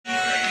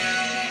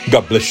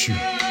God bless you.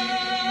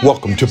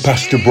 Welcome to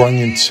Pastor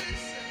Bryant's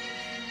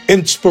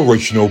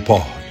Inspirational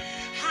Pod.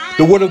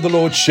 The word of the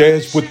Lord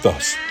shares with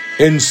us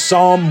in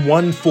Psalm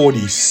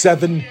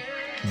 147,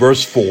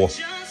 verse 4.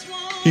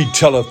 He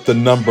telleth the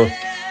number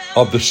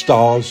of the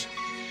stars.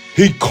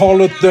 He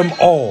calleth them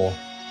all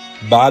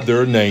by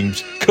their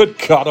names. Good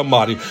God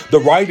Almighty. The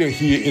writer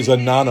here is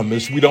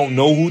anonymous. We don't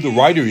know who the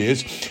writer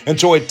is. And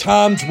so at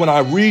times when I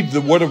read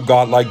the word of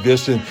God like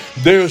this and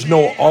there's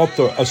no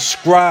author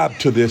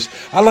ascribed to this,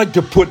 I like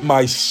to put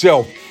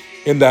myself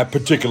in that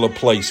particular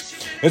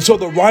place. And so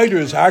the writer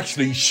is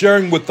actually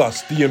sharing with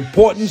us the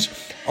importance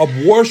of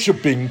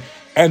worshiping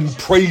and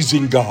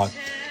praising God.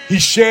 He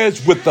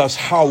shares with us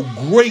how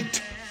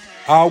great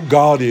our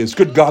God is.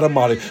 Good God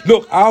Almighty.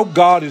 Look, our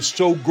God is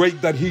so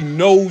great that he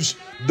knows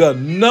the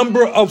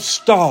number of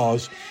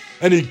stars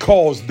and he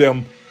calls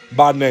them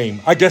by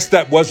name. I guess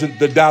that wasn't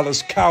the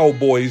Dallas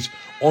Cowboys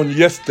on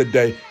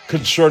yesterday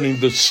concerning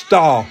the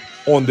star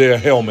on their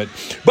helmet.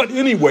 But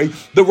anyway,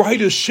 the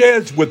writer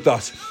shares with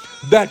us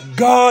that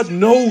God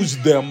knows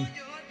them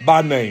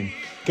by name.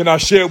 Can I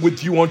share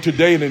with you on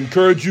today and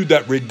encourage you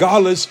that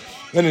regardless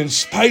and in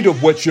spite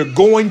of what you're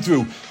going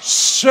through,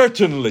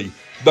 certainly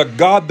the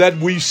God that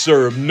we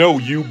serve know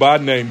you by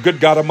name. Good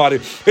God Almighty.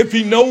 If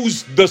he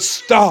knows the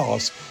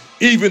stars,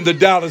 even the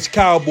Dallas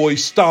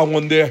Cowboys star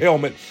on their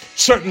helmet,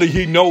 certainly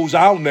he knows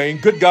our name.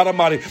 Good God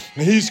Almighty.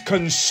 He's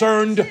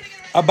concerned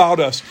about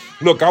us.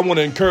 Look, I want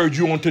to encourage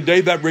you on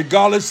today that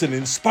regardless and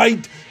in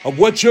spite of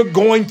what you're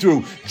going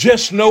through,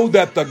 just know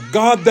that the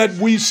God that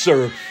we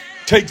serve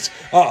takes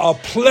a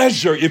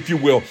pleasure, if you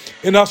will,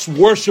 in us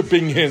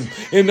worshiping him,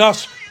 in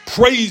us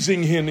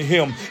praising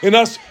him, in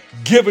us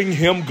giving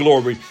him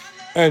glory.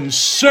 And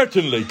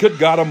certainly, good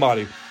God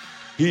Almighty,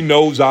 he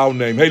knows our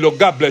name. Hey, look,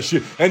 God bless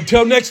you.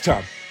 Until next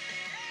time,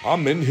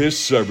 I'm in his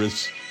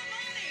service.